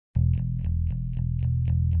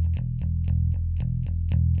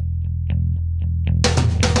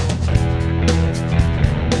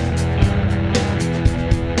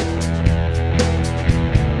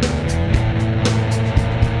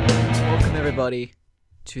everybody,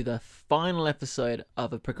 to the final episode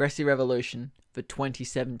of A Progressive Revolution for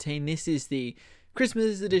 2017. This is the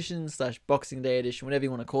Christmas edition / Boxing Day edition, whatever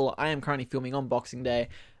you want to call it. I am currently filming on Boxing Day,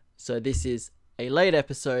 so this is a late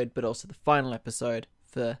episode, but also the final episode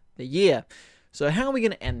for the year. So how are we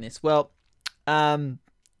going to end this? Well,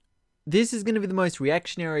 this is going to be the most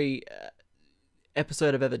reactionary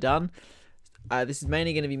episode I've ever done. This is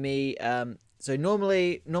mainly going to be me. So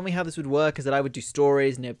normally how this would work is that I would do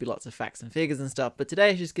stories and there'd be lots of facts and figures and stuff. But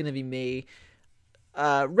today it's just going to be me,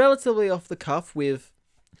 relatively off the cuff with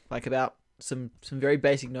like about some very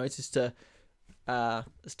basic notes just to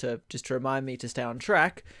remind me to stay on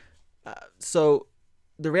track. So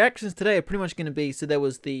the reactions today are pretty much going to be, so there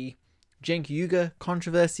was the Cenk Uygur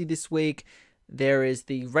controversy this week. There is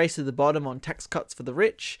the race to the bottom on tax cuts for the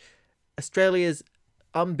rich. Australia's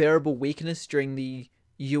unbearable weakness during the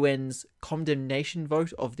UN's condemnation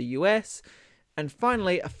vote of the US. And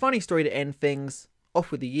finally, a funny story to end things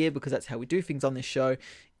off with the year, because that's how we do things on this show,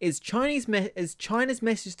 is China's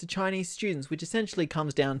message to Chinese students, which essentially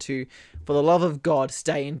comes down to, for the love of God,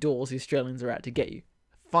 stay indoors, the Australians are out to get you.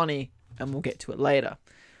 Funny, and we'll get to it later.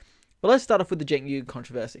 But let's start off with the Cenk Uygur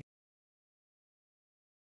controversy.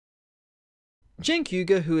 Cenk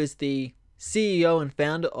Uygur, who is the CEO and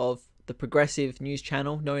founder of the progressive news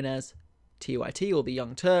channel known as TYT, or the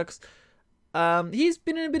Young Turks, he's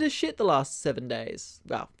been in a bit of shit the last 7 days.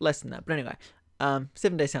 Well, less than that, but anyway.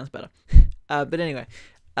 7 days sounds better. But anyway,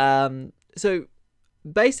 so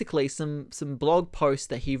basically some blog posts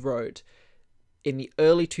that he wrote in the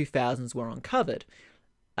early 2000s were uncovered.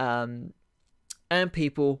 And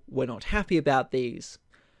people were not happy about these.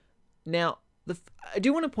 Now, I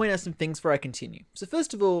do want to point out some things before I continue. So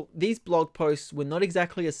first of all, these blog posts were not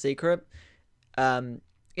exactly a secret,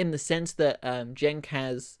 in the sense that Cenk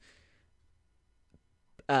has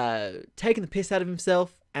taken the piss out of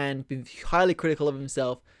himself and been highly critical of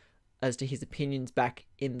himself as to his opinions back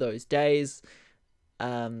in those days.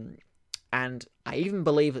 And I even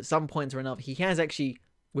believe at some points or another he has actually,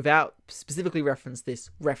 without specifically referenced these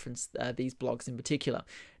blogs in particular.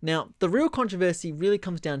 Now, the real controversy really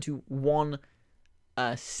comes down to one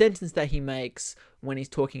sentence that he makes when he's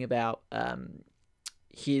talking about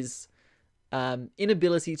his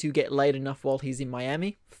inability to get laid enough while he's in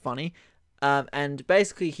Miami. Funny. And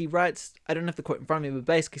basically he writes, I don't have the quote in front of me, but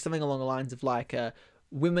basically something along the lines of like,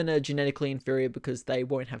 women are genetically inferior because they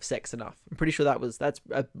won't have sex enough. I'm pretty sure that's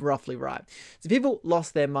roughly right. So people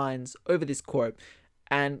lost their minds over this quote.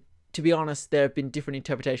 And to be honest, there have been different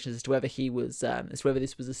interpretations as to whether whether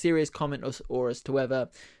this was a serious comment or as to whether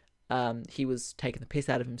he was taking the piss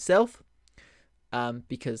out of himself,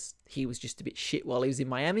 because he was just a bit shit while he was in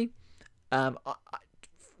Miami.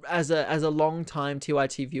 As a long-time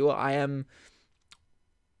TYT viewer, I am,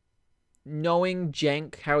 knowing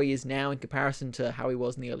Cenk how he is now in comparison to how he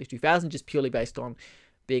was in the early 2000s, just purely based on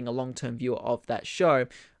being a long-term viewer of that show,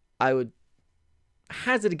 I would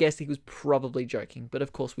hazard a guess he was probably joking. But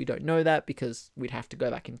of course we don't know that, because we'd have to go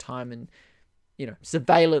back in time and,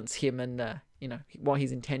 surveillance him and, what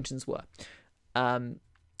his intentions were.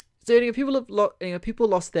 So people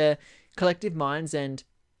lost their collective minds, and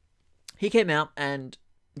he came out and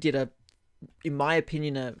did in my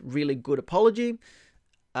opinion, a really good apology.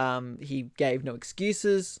 He gave no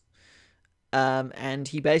excuses. And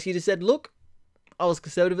he basically just said, look, I was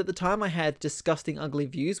conservative at the time. I had disgusting, ugly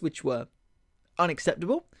views, which were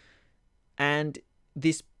unacceptable. And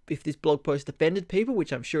if this blog post offended people,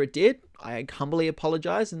 which I'm sure it did, I humbly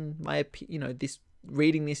apologize. And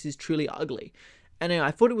reading this is truly ugly. And anyway,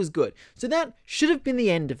 I thought it was good. So that should have been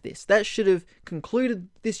the end of this. This should have concluded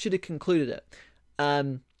it.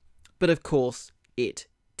 But of course, it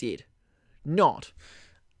did not.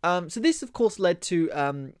 So this, of course, led to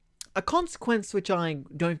a consequence which I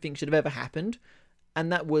don't think should have ever happened.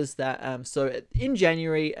 And that was that, so in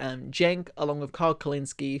January, Cenk, along with Kyle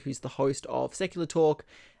Kalinske, who's the host of Secular Talk,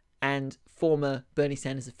 and former Bernie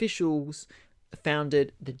Sanders officials,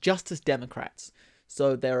 founded the Justice Democrats.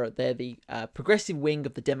 So they're the progressive wing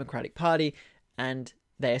of the Democratic Party, and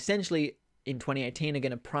they essentially, in 2018, are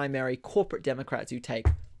going to primary corporate Democrats who take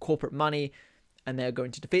corporate money, and they're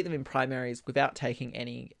going to defeat them in primaries without taking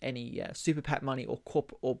any super PAC money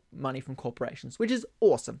or money from corporations, which is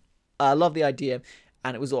awesome. I love the idea,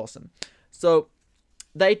 and it was awesome. So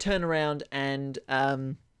they turn around and,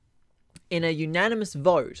 in a unanimous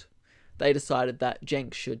vote, they decided that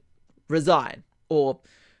Cenk should resign, or,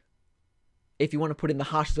 if you want to put it in the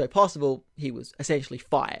harshest way possible, he was essentially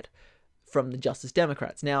fired from the Justice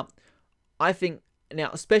Democrats. Now, I think,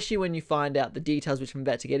 especially when you find out the details which I'm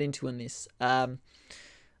about to get into in this, I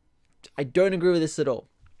don't agree with this at all.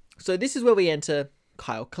 So this is where we enter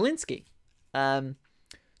Kyle Kalinske.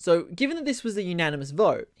 So given that this was a unanimous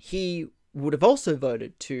vote, he would have also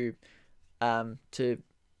voted to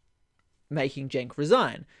making Cenk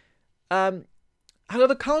resign.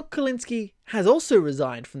 However, Karl Kalinske has also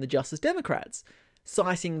resigned from the Justice Democrats,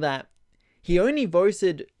 citing that he only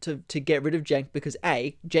voted to get rid of Cenk because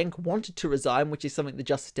A, Cenk wanted to resign, which is something the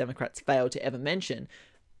Justice Democrats failed to ever mention,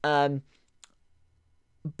 but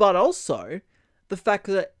also the fact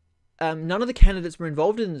that none of the candidates were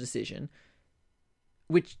involved in the decision,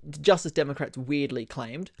 which the Justice Democrats weirdly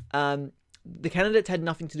claimed. The candidates had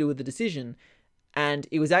nothing to do with the decision, and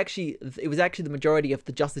it was actually the majority of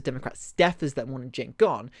the Justice Democrat staffers that wanted Cenk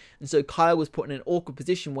gone. And so Kyle was put in an awkward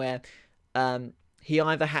position where he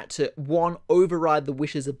either had to, one, override the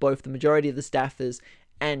wishes of both the majority of the staffers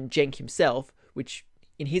and Cenk himself, which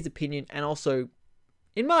in his opinion, and also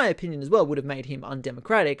in my opinion as well, would have made him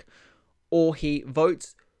undemocratic, or he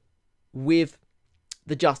votes with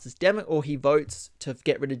the or he votes to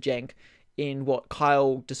get rid of Cenk in what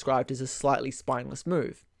Kyle described as a slightly spineless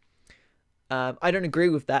move. I don't agree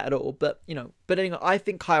with that at all, but anyway, I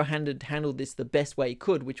think Kyle handled this the best way he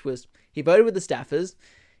could, which was he voted with the staffers.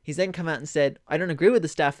 He's then come out and said, I don't agree with the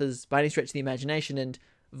staffers by any stretch of the imagination, and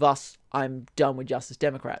thus I'm done with Justice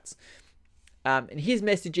Democrats. And his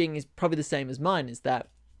messaging is probably the same as mine, is that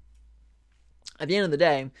at the end of the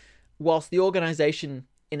day, whilst the organization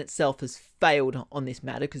in itself has failed on this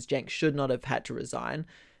matter, because Cenk should not have had to resign,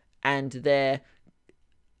 and their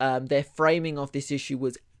framing of this issue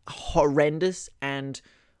was horrendous and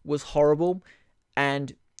was horrible,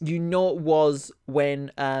 and it was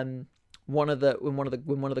when one of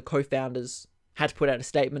the co-founders had to put out a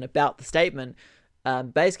statement about the statement.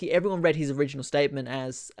 Basically, everyone read his original statement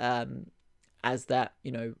as that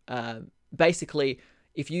basically,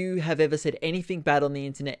 if you have ever said anything bad on the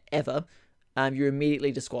internet ever, you're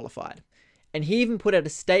immediately disqualified. And he even put out a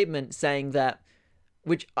statement saying that,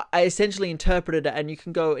 which I essentially interpreted, and you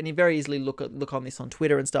can go and you very easily look on this on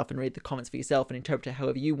Twitter and stuff and read the comments for yourself and interpret it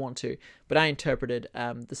however you want to. But I interpreted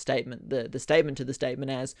the statement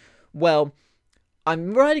as, well,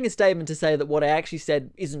 I'm writing a statement to say that what I actually said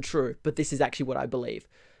isn't true, but this is actually what I believe.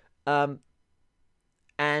 And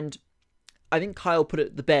I think Kyle put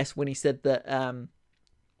it the best when he said that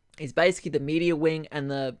it's basically the media wing and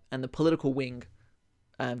the political wing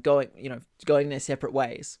going their separate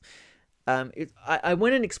ways. I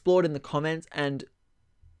went and explored in the comments and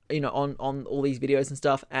on all these videos and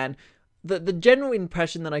stuff, and the general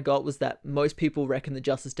impression that I got was that most people reckon the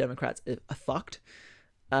Justice Democrats are fucked,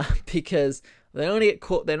 because they're not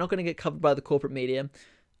going to get covered by the corporate media.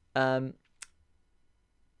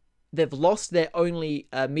 They've lost their only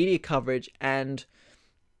media coverage, and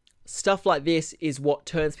stuff like this is what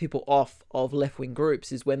turns people off of left-wing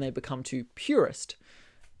groups, is when they become too purist.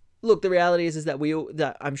 Look, the reality is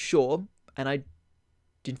that I'm sure, and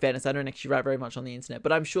in fairness, I don't actually write very much on the internet,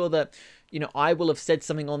 but I'm sure that, I will have said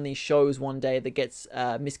something on these shows one day that gets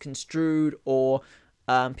misconstrued, or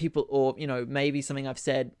people, or, maybe something I've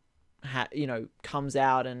said, comes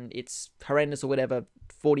out and it's horrendous or whatever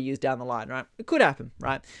 40 years down the line, right? It could happen,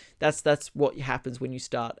 right? That's what happens when you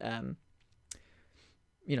start,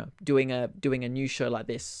 doing a news show like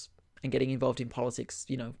this and getting involved in politics,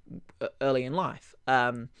 early in life.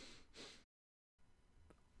 And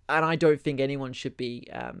I don't think anyone should be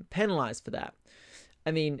penalized for that.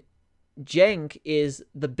 I mean, Cenk is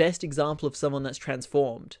the best example of someone that's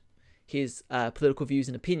transformed his political views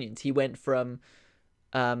and opinions. He went from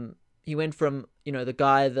the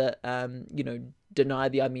guy that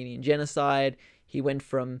denied the Armenian genocide. He went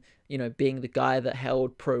from being the guy that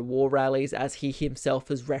held pro-war rallies, as he himself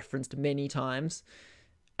has referenced many times,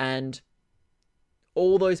 and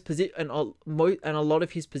all those and a lot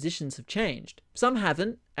of his positions have changed. Some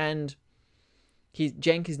haven't, and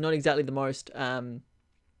Cenk is not exactly the most,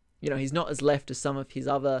 he's not as left as some of his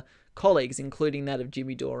other colleagues, including that of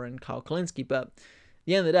Jimmy Dore and Karl Kalinske. But at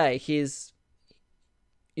the end of the day, it's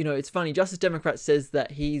funny. Justice Democrat says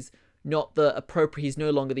that he's no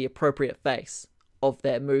longer the appropriate face of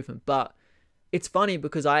their movement. But it's funny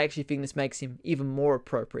because I actually think this makes him even more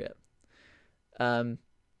appropriate.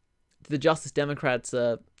 The Justice Democrats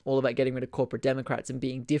are all about getting rid of corporate Democrats and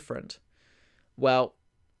being different. Well,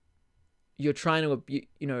 you're trying to,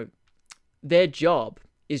 their job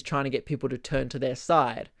is trying to get people to turn to their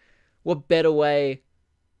side. What better way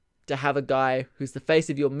to have a guy who's the face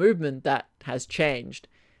of your movement that has changed,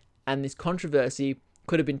 and this controversy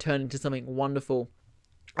could have been turned into something wonderful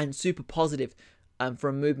and super positive for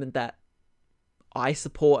a movement that I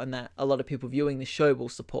support and that a lot of people viewing this show will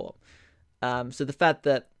support. So the fact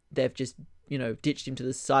that they've just, ditched him to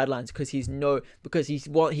the sidelines because he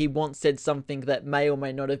once said something that may or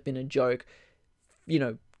may not have been a joke,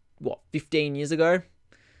 15 years ago.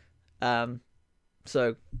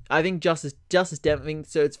 So I think Justice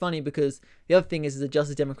Democrats. So it's funny because the other thing is the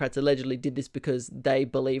Justice Democrats allegedly did this because they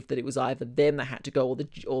believed that it was either them that had to go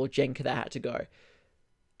or Jenker that had to go.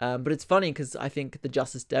 But it's funny because I think the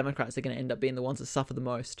Justice Democrats are going to end up being the ones that suffer the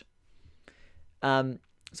most.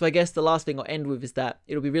 So I guess the last thing I'll end with is that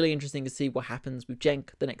it'll be really interesting to see what happens with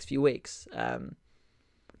Cenk the next few weeks.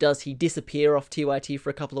 Does he disappear off TYT for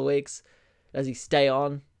a couple of weeks? Does he stay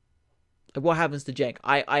on? What happens to Cenk?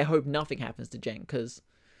 I hope nothing happens to Cenk because,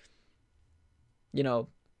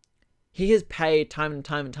 he has paid time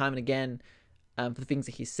and time again for the things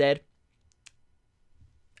that he said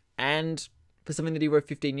and for something that he wrote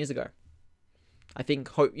 15 years ago. I think,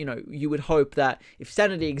 you would hope that if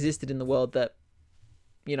sanity existed in the world that,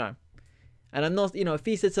 and I'm not, if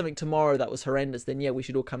he said something tomorrow that was horrendous, then yeah, we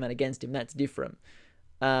should all come out against him. That's different.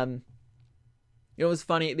 It was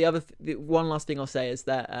funny. The one last thing I'll say is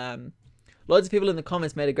that loads of people in the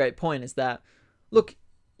comments made a great point. Is that, look,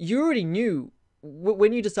 you already knew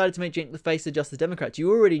when you decided to make Cenk the face of Justice Democrats.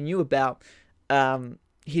 You already knew about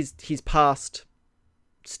his past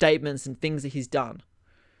statements and things that he's done.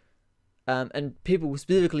 And people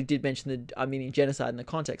specifically did mention the Armenian genocide in the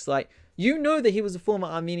context. Like, that he was a former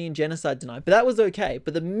Armenian genocide denier, but that was okay.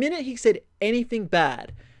 But the minute he said anything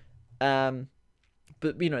bad, the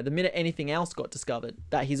minute anything else got discovered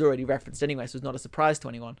that he's already referenced anyway, so it's not a surprise to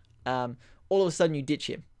anyone. All of a sudden you ditch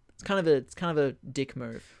him. It's kind of a dick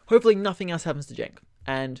move. Hopefully nothing else happens to Cenk.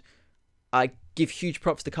 And I give huge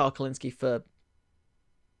props to Carl Kalinske for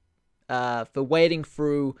wading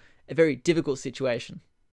through a very difficult situation.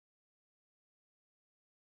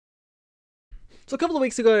 So a couple of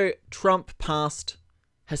weeks ago, Trump passed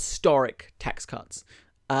historic tax cuts.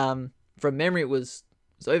 From memory, it was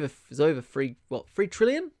over $3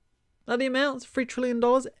 trillion? Not the amount? It's $3 trillion.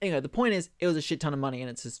 Anyway, the point is, it was a shit ton of money, and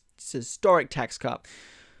it's a historic tax cut.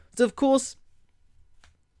 So of course,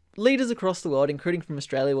 leaders across the world, including from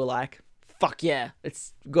Australia, were like, "Fuck yeah,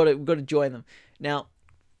 we've got to join them." Now,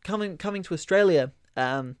 coming to Australia,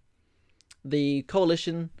 the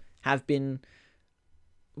coalition have been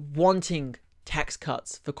wanting tax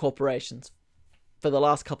cuts for corporations for the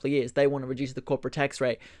last couple of years. They want to reduce the corporate tax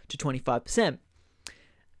rate to 25%.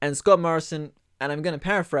 And Scott Morrison, and I'm going to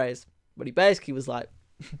paraphrase, but he basically was like,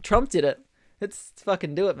 Trump did it. Let's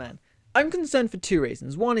fucking do it, man. I'm concerned for two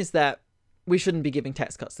reasons. One is that we shouldn't be giving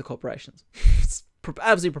tax cuts to corporations. It's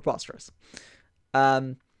absolutely preposterous.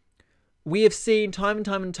 We have seen time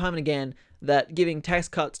and again that giving tax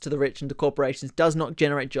cuts to the rich and to corporations does not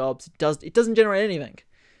generate jobs. It doesn't generate anything.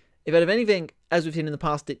 If out of anything, as we've seen in the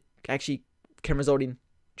past, it actually can result in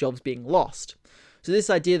jobs being lost. So this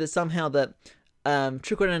idea that somehow that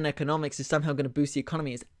trickle-down economics is somehow going to boost the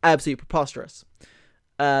economy is absolutely preposterous.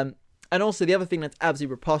 And also the other thing that's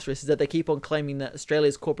absolutely preposterous is that they keep on claiming that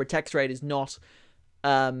Australia's corporate tax rate is not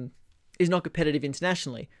competitive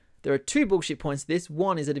internationally. There are two bullshit points to this.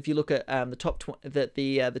 One is that if you look at the top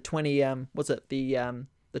the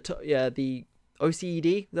OCED,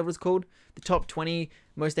 is that what it's called? The top 20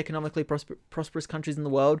 most economically prosperous countries in the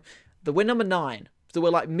world. We're number 9. So we're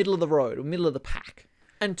like middle of the road or middle of the pack.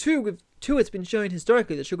 And two, it's been shown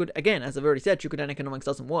historically that again, as I've already said, trickle-down economics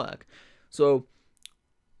doesn't work. So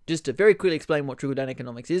just to very quickly explain what trickle-down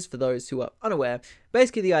economics is for those who are unaware,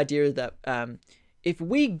 basically the idea is that if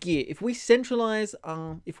we centralize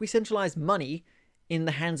money in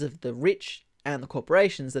the hands of the rich and the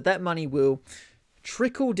corporations, that money will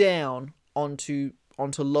trickle down onto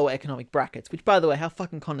lower economic brackets. Which, by the way, how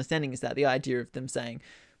fucking condescending is that? The idea of them saying,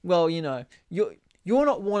 well, you're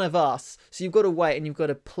not one of us, so you've got to wait and you've got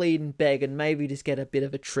to plead and beg and maybe just get a bit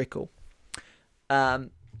of a trickle. Now,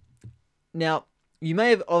 you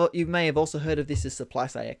may have also heard of this as supply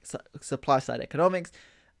side economics.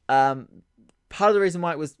 Part of the reason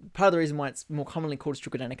why it's more commonly called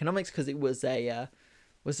trickle-down economics because it was a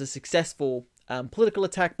successful political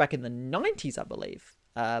attack back in the 90s, I believe.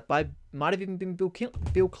 Might have even been Bill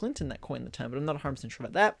Clinton that coined the term, but I'm not 100% sure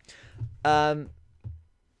about that.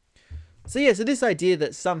 So this idea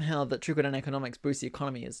that somehow that trickle-down economics boosts the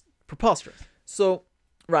economy is preposterous. So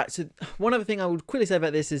one other thing I would quickly say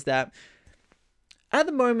about this is that at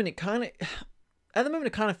the moment it kind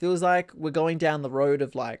of feels like we're going down the road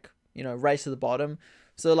of race to the bottom.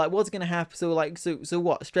 So what's going to happen? So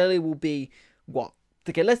what? Australia will be what?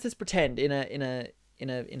 Okay, let's just pretend in a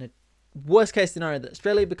worst case scenario that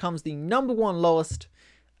Australia becomes the number 1 lowest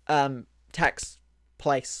tax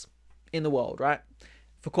place in the world, right?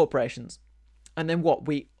 For corporations. And then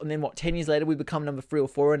what? 10 years later we become number 3 or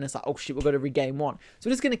 4, and it's like, oh shit, we've got to regain 1. So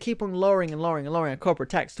we're just gonna keep on lowering and lowering and lowering our corporate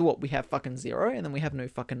tax to what? We have fucking 0, and then we have no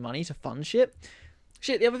fucking money to fund shit.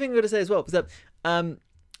 The other thing I got to say as well is that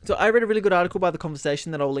so I read a really good article by The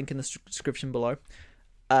Conversation that I'll link in the description below.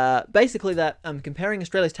 Basically that comparing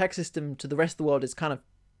Australia's tax system to the rest of the world is kind of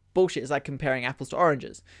bullshit. It's like comparing apples to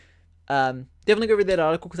oranges. Definitely go read that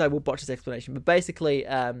article because I will botch this explanation. But basically,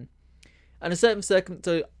 under certain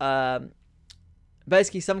circumstances,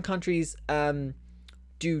 basically some countries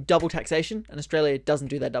do double taxation, and Australia doesn't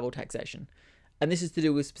do that double taxation. And this is to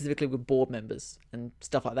do with specifically with board members and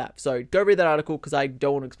stuff like that. So go read that article because I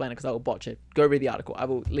don't want to explain it because I will botch it. Go read the article. I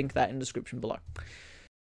will link that in the description below.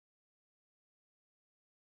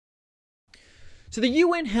 So the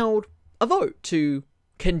UN held a vote to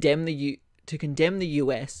condemn the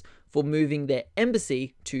US for moving their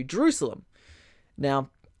embassy to Jerusalem. Now,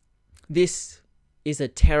 this is a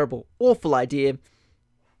terrible, awful idea,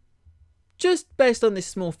 just based on this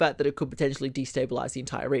small fact that it could potentially destabilize the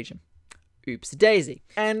entire region. Oops-a-daisy.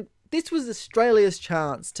 And this was Australia's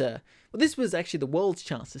chance to, well, this was actually the world's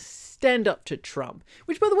chance to stand up to Trump.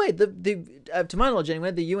 Which, by the way, to my knowledge anyway,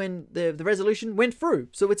 the UN, the resolution went through,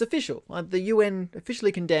 so it's official. The UN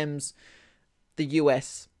officially condemns the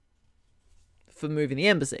US for moving the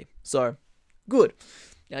embassy. So, good.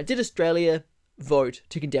 Now, did Australia vote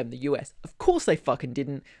to condemn the US? Of course they fucking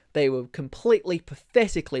didn't. They were completely,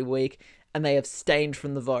 pathetically weak, and they abstained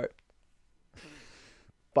from the vote.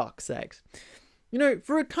 Fuck's sakes. You know,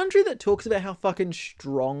 for a country that talks about how fucking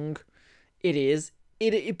strong it is,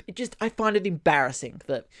 it just, I find it embarrassing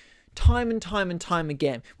that time and time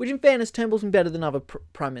again, which in fairness, Turnbull's been better than other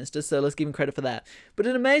prime ministers, so let's give him credit for that. But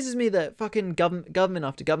it amazes me that fucking government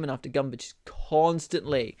after government after government just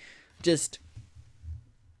constantly just,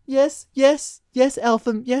 yes,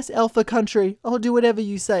 alpha country, I'll do whatever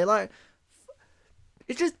you say. Like,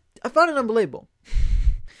 it's just, I find it unbelievable.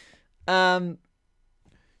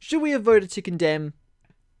 Should we have voted to condemn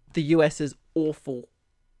the US's awful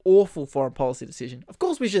foreign policy decision? Of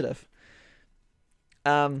course we should have.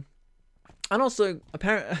 And also,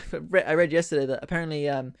 apparently, I read yesterday that apparently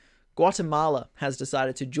Guatemala has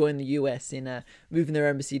decided to join the US in moving their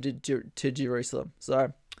embassy to Jerusalem.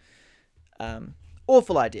 So,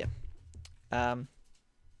 awful idea.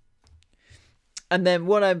 And then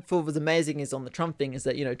what I thought was amazing is on the Trump thing is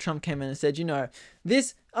that, you know, Trump came in and said, you know,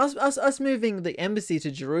 this us moving the embassy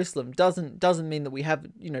to Jerusalem doesn't mean that we have,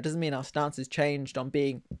 you know, doesn't mean our stance has changed on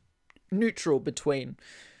being neutral between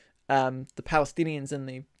the Palestinians and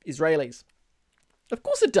the Israelis. Of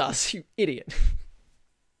course it does, you idiot.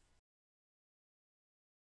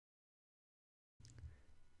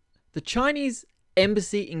 The Chinese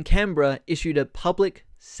embassy in Canberra issued a public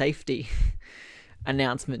safety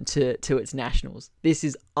announcement to its nationals. This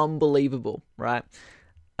is unbelievable, right?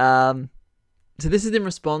 So this is in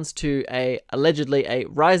response to allegedly a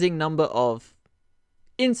rising number of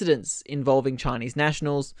incidents involving Chinese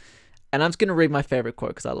nationals. And I'm just going to read my favorite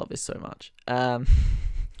quote because I love this so much. So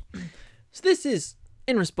this is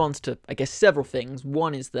in response to, I guess, several things.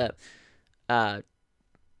 One is that, well,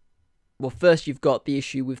 first you've got the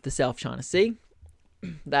issue with the South China Sea.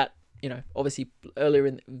 That, you know, obviously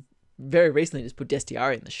very recently just put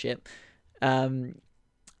Destiari in the shit.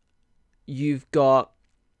 You've got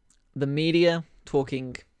the media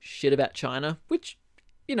talking shit about China, which,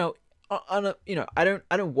 you know, I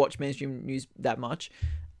don't watch mainstream news that much,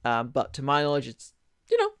 but to my knowledge, it's,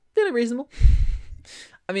 you know, fairly reasonable.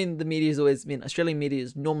 I mean, the media is always, Australian media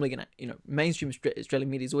is normally going to, you know, mainstream Australian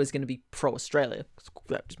media is always going to be pro-Australia.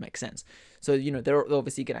 That just makes sense. So, you know, they're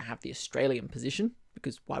obviously going to have the Australian position,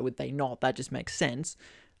 because why would they not? That just makes sense.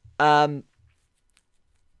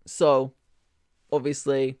 So,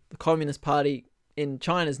 obviously, the Communist Party in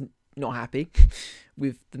China is not happy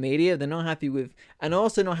with the media. They're not happy with, and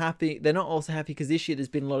also not happy. They're not also happy because this year there's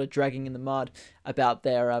been a lot of dragging in the mud about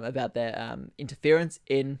their interference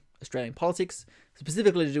in Australian politics,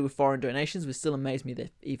 specifically to do with foreign donations, which still amazes me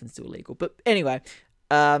they're even still legal. But anyway,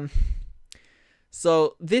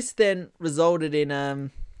 so this then resulted in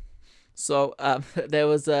there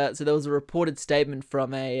was a reported statement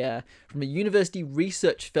from a university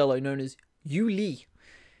research fellow known as Yu Li,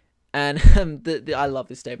 and I love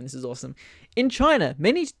this statement. This is awesome. In China,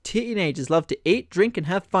 many teenagers love to eat, drink, and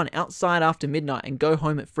have fun outside after midnight and go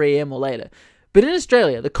home at 3 a.m. or later. But in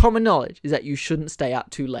Australia, the common knowledge is that you shouldn't stay out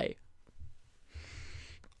too late.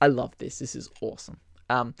 I love this. This is awesome.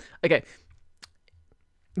 Okay.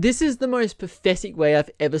 This is the most pathetic way I've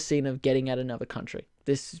ever seen of getting at another country.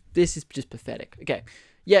 This is just pathetic. Okay.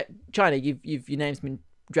 Yeah, China, your name's been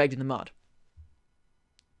dragged in the mud.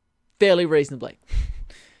 Fairly reasonably.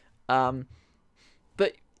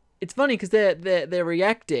 it's funny because they're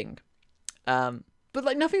reacting, but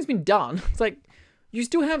like nothing's been done. It's like you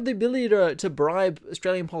still have the ability to bribe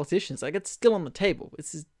Australian politicians. Like it's still on the table.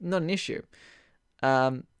 It's not an issue.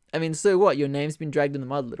 I mean, so what? Your name's been dragged in the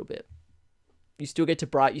mud a little bit. You still get to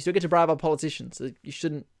bribe. You still get to bribe our politicians. So you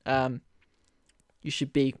shouldn't. You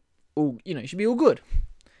should be all. You know, you should be all good.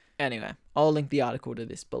 Anyway, I'll link the article to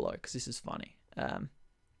this below because this is funny.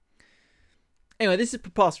 Anyway, this is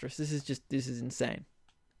preposterous. This is insane.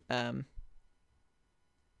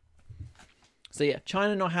 So yeah,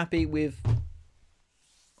 China not happy with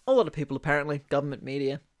a lot of people apparently, government,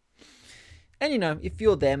 media. And you know, if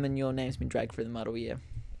you're them and your name's been dragged through the mud all year,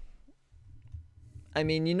 I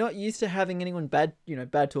mean, you're not used to having anyone bad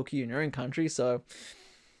talk you in your own country, so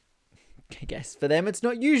I guess for them it's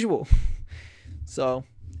not usual. So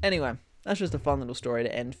anyway, that's just a fun little story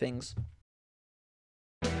to end things.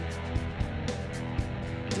 So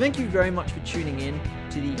thank you very much for tuning in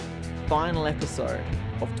to the final episode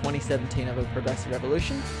of 2017 of A Progressive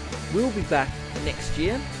Revolution. We'll be back next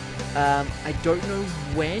year. I don't know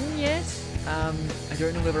when yet. I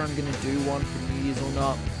don't know whether I'm going to do one for New Year's or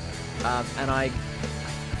not. And I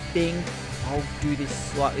think I'll do this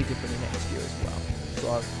slightly differently next year as well.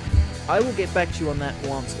 So I will get back to you on that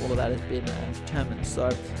once all of that has been determined. So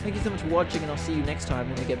thank you so much for watching, and I'll see you next time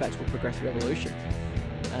when we get back to A Progressive Revolution.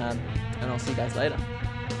 And I'll see you guys later.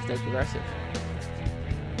 Stay progressive.